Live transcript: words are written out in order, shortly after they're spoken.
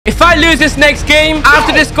If I lose this next game, I have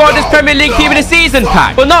to discard this Premier League team in the season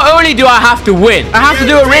pack. But not only do I have to win, I have to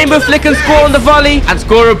do a rainbow flick and score on the volley and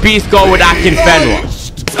score a beast goal with Akin Fenwa.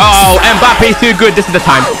 Oh, Mbappe's too good. This is the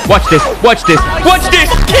time. Watch this. Watch this. Watch this.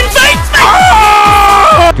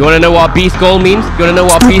 Oh! Do you want to know what a beast goal means? Do you want to know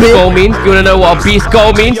what a beast goal means? Do you want to know what a beast goal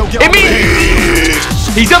means? It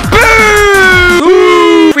means he's a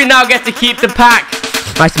boo! We now get to keep the pack.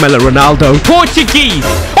 I smell a Ronaldo. Portuguese.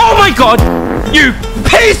 Oh my God. You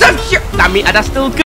piece of shit. I mean, that's still good.